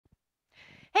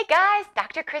Hey guys,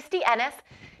 Dr. Christy Ennis.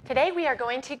 Today we are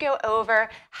going to go over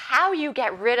how you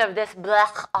get rid of this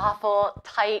blech, awful,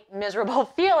 tight, miserable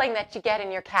feeling that you get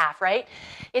in your calf, right?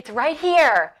 It's right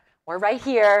here, or right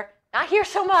here, not here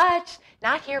so much,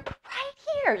 not here, but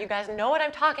right here. You guys know what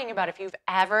I'm talking about. If you've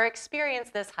ever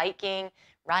experienced this hiking,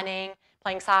 running,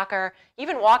 playing soccer,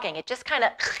 even walking, it just kind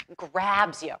of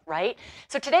grabs you, right?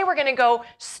 So today we're going to go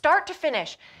start to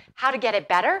finish, how to get it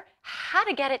better, how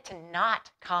to get it to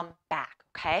not come back.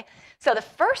 Okay, so the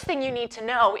first thing you need to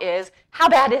know is how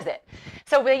bad is it?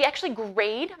 So we actually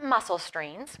grade muscle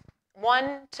strains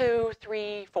 1, 2,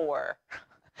 3, 4.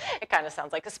 It kind of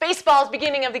sounds like the Spaceballs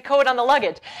beginning of the code on the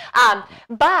luggage.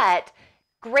 But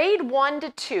grade 1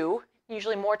 to 2,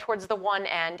 usually more towards the 1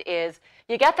 end, is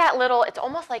you get that little, it's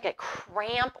almost like a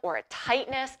cramp or a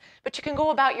tightness, but you can go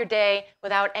about your day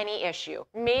without any issue.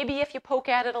 Maybe if you poke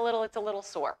at it a little, it's a little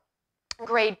sore.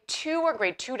 Grade 2 or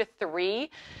grade 2 to 3,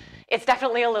 it's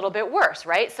definitely a little bit worse,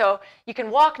 right? So you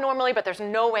can walk normally, but there's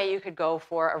no way you could go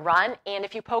for a run. And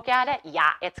if you poke at it,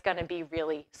 yeah, it's going to be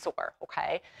really sore,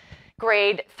 okay?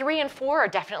 Grade 3 and 4 are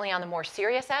definitely on the more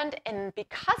serious end, and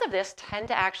because of this, tend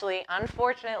to actually,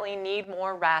 unfortunately, need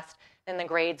more rest than the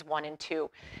grades 1 and 2.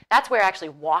 That's where actually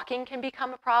walking can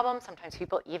become a problem. Sometimes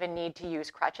people even need to use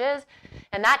crutches,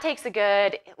 and that takes a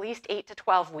good at least 8 to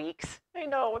 12 weeks. I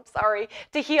know, I'm sorry,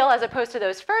 to heal, as opposed to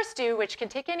those first two, which can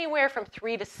take anywhere from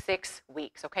 3 to 6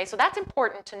 weeks, okay? So that's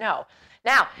important to know.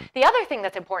 Now, the other thing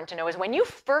that's important to know is when you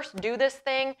first do this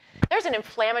thing, there's an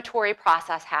inflammatory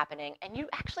process happening, and you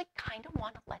actually kind of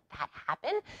want to let that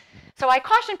happen. So I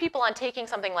caution people on taking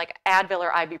something like Advil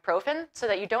or ibuprofen so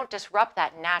that you don't disrupt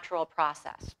that natural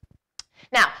process.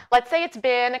 Now, let's say it's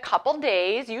been a couple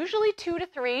days, usually 2 to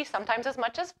 3, sometimes as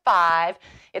much as 5.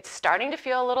 It's starting to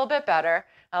feel a little bit better.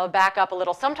 I'll back up a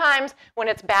little. Sometimes when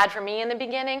it's bad for me in the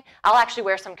beginning, I'll actually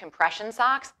wear some compression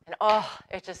socks, and oh,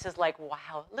 it just is like,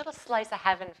 wow, a little slice of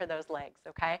heaven for those legs,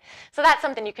 okay? So that's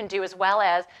something you can do, as well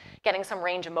as getting some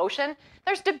range of motion.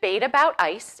 There's debate about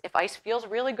ice. If ice feels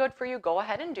really good for you, go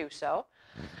ahead and do so.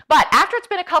 But after it's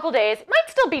been a couple days, it might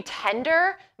still be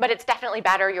tender, but it's definitely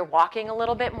better. You're walking a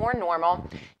little bit more normal.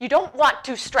 You don't want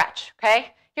to stretch,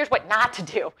 okay? Here's what not to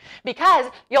do,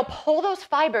 because you'll pull those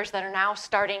fibers that are now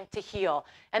starting to heal,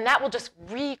 and that will just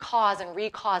re-cause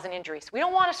an injury. So we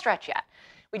don't want to stretch yet.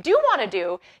 We do want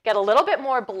to get a little bit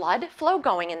more blood flow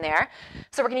going in there.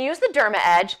 So we're going to use the derma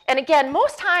edge. And again,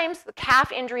 most times the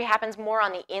calf injury happens more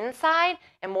on the inside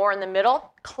and more in the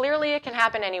middle. Clearly it can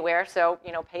happen anywhere, so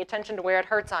pay attention to where it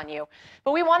hurts on you.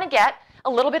 But we want to get a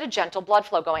little bit of gentle blood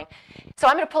flow going. So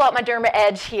I'm going to pull out my derma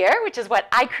edge here, which is what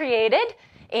I created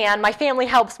and my family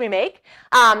helps me make,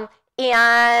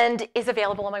 and is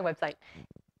available on my website.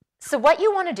 So what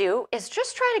you want to do is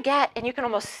just try to get, and you can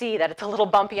almost see that it's a little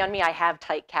bumpy on me, I have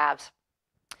tight calves.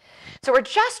 So we're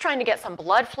just trying to get some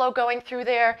blood flow going through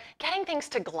there, getting things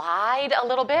to glide a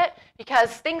little bit,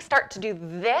 because things start to do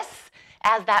this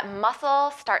as that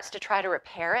muscle starts to try to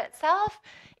repair itself.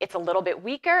 It's a little bit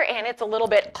weaker, and it's a little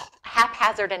bit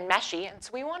haphazard and meshy, and so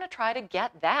we want to try to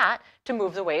get that to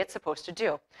move the way it's supposed to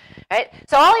do. Right?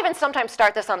 So I'll even sometimes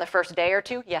start this on the first day or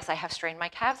two. Yes, I have strained my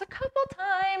calves a couple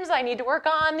times. I need to work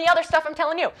on the other stuff I'm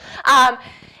telling you.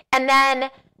 And then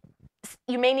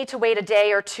you may need to wait a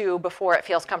day or two before it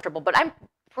feels comfortable, but I'm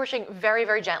pushing very,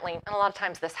 very gently, and a lot of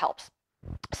times this helps.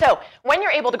 So when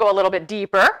you're able to go a little bit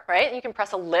deeper, right, you can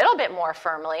press a little bit more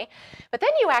firmly, but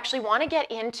then you actually want to get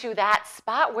into that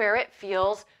spot where it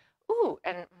feels, ooh,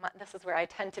 and this is where I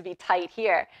tend to be tight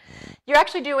here. You're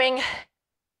actually doing,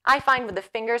 I find with the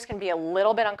fingers can be a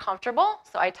little bit uncomfortable,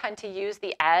 so I tend to use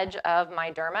the edge of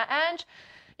my derma edge.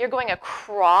 You're going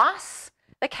across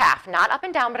the calf, not up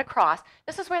and down, but across.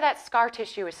 This is where that scar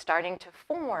tissue is starting to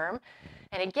form.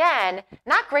 And again,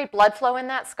 not great blood flow in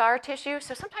that scar tissue,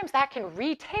 so sometimes that can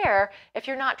re-tear if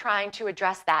you're not trying to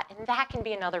address that, and that can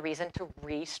be another reason to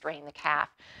re-strain the calf.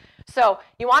 So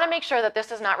you want to make sure that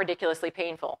this is not ridiculously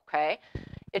painful, okay?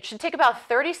 It should take about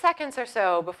 30 seconds or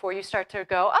so before you start to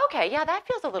go, okay, yeah, that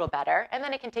feels a little better, and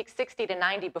then it can take 60 to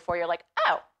 90 before you're like,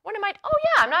 oh, what am I, oh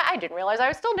yeah, I didn't realize I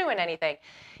was still doing anything.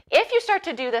 If you start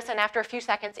to do this and after a few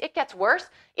seconds it gets worse,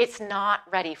 it's not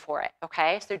ready for it,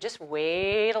 okay? So just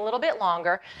wait a little bit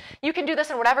longer. You can do this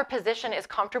in whatever position is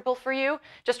comfortable for you.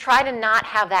 Just try to not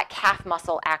have that calf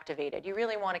muscle activated. You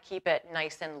really want to keep it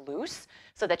nice and loose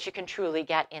so that you can truly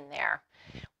get in there.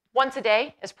 Once a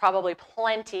day is probably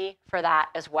plenty for that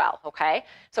as well, okay?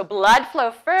 So blood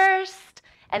flow first,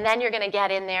 and then you're going to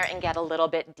get in there and get a little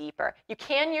bit deeper. You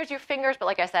can use your fingers, but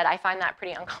like I said, I find that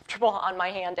pretty uncomfortable on my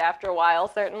hand after a while,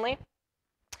 certainly.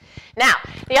 Now,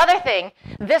 the other thing,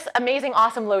 this amazing,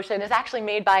 awesome lotion is actually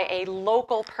made by a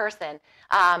local person,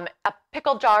 a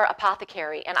pickle jar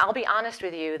apothecary, and I'll be honest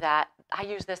with you that I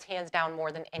use this hands down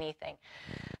more than anything.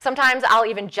 Sometimes I'll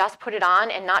even just put it on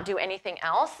and not do anything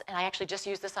else, and I actually just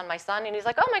use this on my son, and he's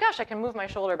like, oh my gosh, I can move my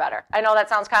shoulder better. I know that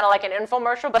sounds kind of like an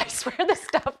infomercial, but I swear this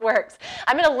stuff works.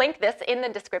 I'm going to link this in the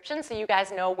description so you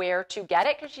guys know where to get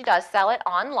it, because she does sell it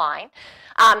online.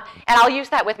 And I'll use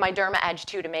that with my Derma Edge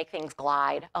too to make things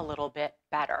glide a little bit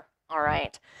better. All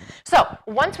right, so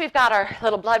once we've got our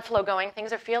little blood flow going,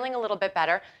 things are feeling a little bit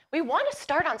better, we want to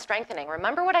start on strengthening.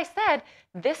 Remember what I said,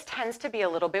 this tends to be a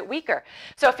little bit weaker.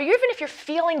 So even if you're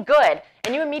feeling good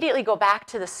and you immediately go back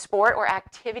to the sport or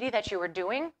activity that you were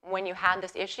doing when you had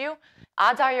this issue,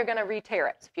 odds are you're going to re-tear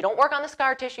it. So if you don't work on the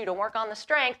scar tissue, you don't work on the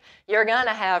strength, you're going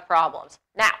to have problems.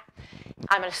 Now,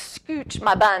 I'm going to scooch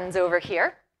my buns over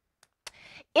here.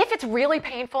 If it's really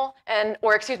painful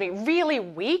really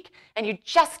weak and you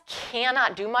just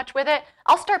cannot do much with it,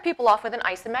 I'll start people off with an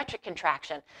isometric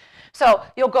contraction. So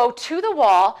you'll go to the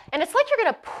wall and it's like you're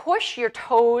going to push your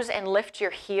toes and lift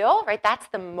your heel, right? That's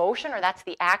the motion or that's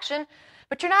the action,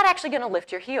 but you're not actually going to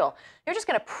lift your heel. You're just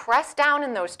going to press down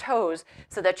in those toes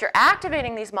so that you're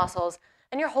activating these muscles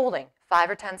and you're holding 5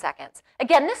 or 10 seconds.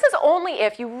 Again, this is only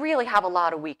if you really have a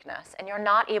lot of weakness and you're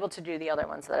not able to do the other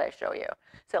ones that I show you.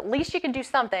 So at least you can do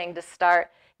something to start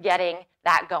getting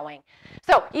that going.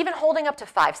 So even holding up to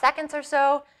 5 seconds or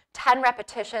so, 10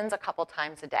 repetitions a couple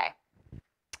times a day.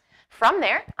 From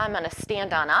there, I'm going to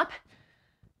stand on up.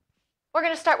 We're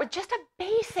going to start with just a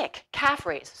basic calf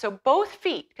raise. So both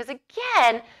feet, because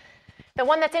again, the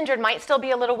one that's injured might still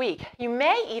be a little weak. You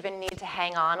may even need to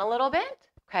hang on a little bit,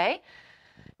 okay?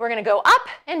 We're going to go up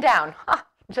and down,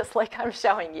 just like I'm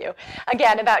showing you.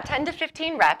 Again, about 10 to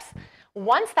 15 reps.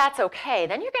 Once that's okay,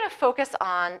 then you're going to focus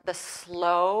on the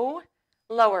slow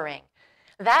lowering.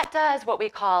 That does what we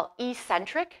call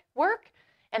eccentric work,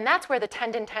 and that's where the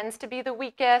tendon tends to be the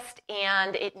weakest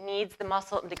and it needs the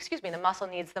muscle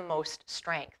needs the most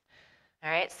strength.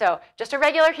 All right, so just a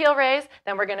regular heel raise,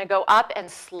 then we're going to go up and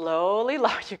slowly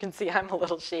lower. You can see I'm a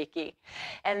little shaky.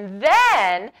 And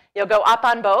then you'll go up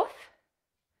on both,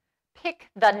 pick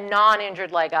the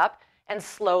non-injured leg up, and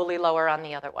slowly lower on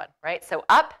the other one, right? So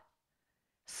up,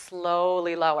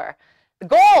 slowly lower. The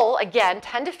goal, again,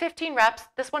 10 to 15 reps.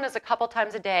 This one is a couple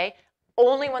times a day,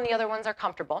 only when the other ones are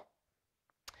comfortable.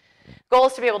 Goal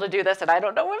is to be able to do this, and I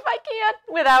don't know if I can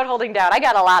without holding down. I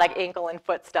got a lot of ankle and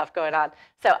foot stuff going on.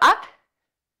 So up,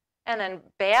 and then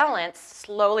balance,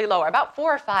 slowly lower, about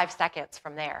 4 or 5 seconds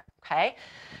from there, okay?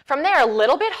 From there, a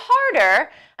little bit harder,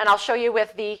 and I'll show you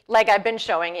with the leg I've been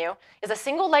showing you, is a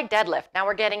single leg deadlift. Now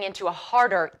we're getting into a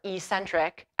harder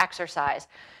eccentric exercise.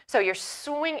 So you're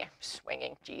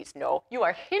you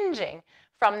are hinging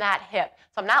from that hip.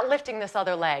 So I'm not lifting this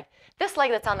other leg. This leg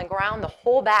that's on the ground, the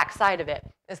whole back side of it,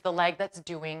 is the leg that's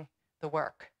doing the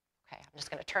work. Okay, I'm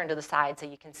just going to turn to the side so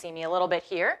you can see me a little bit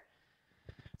here.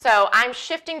 So I'm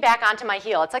shifting back onto my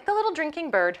heel. It's like the little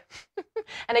drinking bird.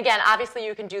 And again, obviously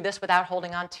you can do this without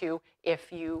holding on to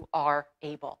if you are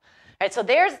able. All right, so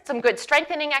there's some good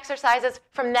strengthening exercises.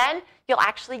 From then, you'll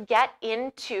actually get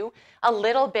into a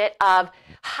little bit of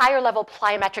higher level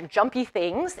plyometric jumpy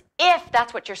things if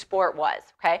that's what your sport was,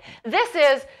 okay? This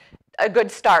is a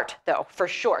good start though, for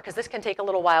sure, because this can take a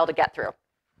little while to get through.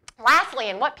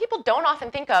 Lastly, and what people don't often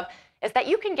think of, is that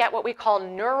you can get what we call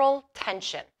neural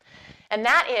tension. And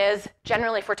that is,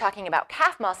 generally, if we're talking about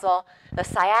calf muscle, the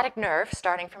sciatic nerve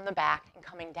starting from the back and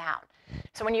coming down.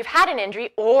 So when you've had an injury,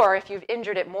 or if you've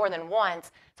injured it more than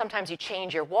once, sometimes you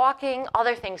change your walking,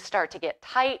 other things start to get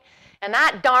tight, and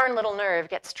that darn little nerve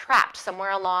gets trapped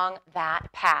somewhere along that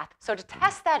path. So to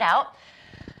test that out,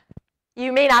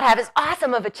 you may not have as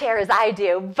awesome of a chair as I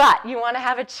do, but you want to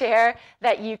have a chair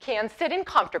that you can sit in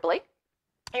comfortably.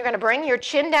 You're going to bring your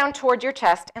chin down towards your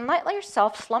chest and let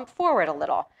yourself slump forward a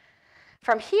little.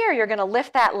 From here, you're going to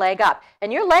lift that leg up,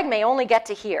 and your leg may only get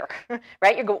to here,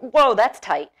 right? You go, whoa, that's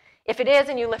tight. If it is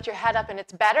and you lift your head up and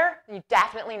it's better, you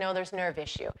definitely know there's nerve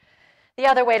issue. The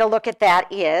other way to look at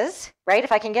that is, right,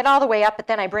 if I can get all the way up, but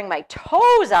then I bring my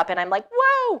toes up and I'm like,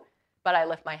 whoa, but I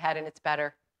lift my head and it's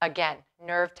better. Again,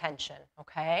 nerve tension,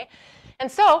 okay?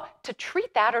 And so to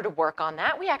treat that or to work on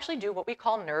that, we actually do what we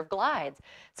call nerve glides.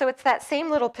 So it's that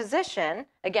same little position,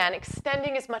 again,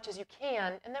 extending as much as you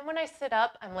can, and then when I sit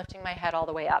up, I'm lifting my head all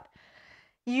the way up.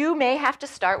 You may have to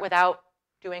start without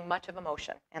doing much of a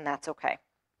motion, and that's okay.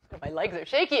 My legs are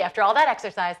shaky after all that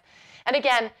exercise. And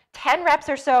again, 10 reps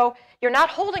or so. You're not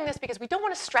holding this because we don't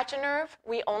want to stretch a nerve.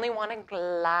 We only want to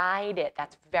glide it.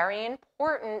 That's very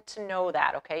important to know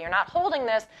that, okay? You're not holding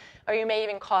this, or you may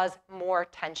even cause more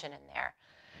tension in there.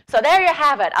 So there you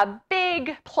have it, a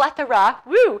big plethora,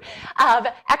 of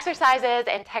exercises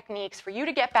and techniques for you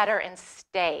to get better and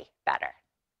stay better.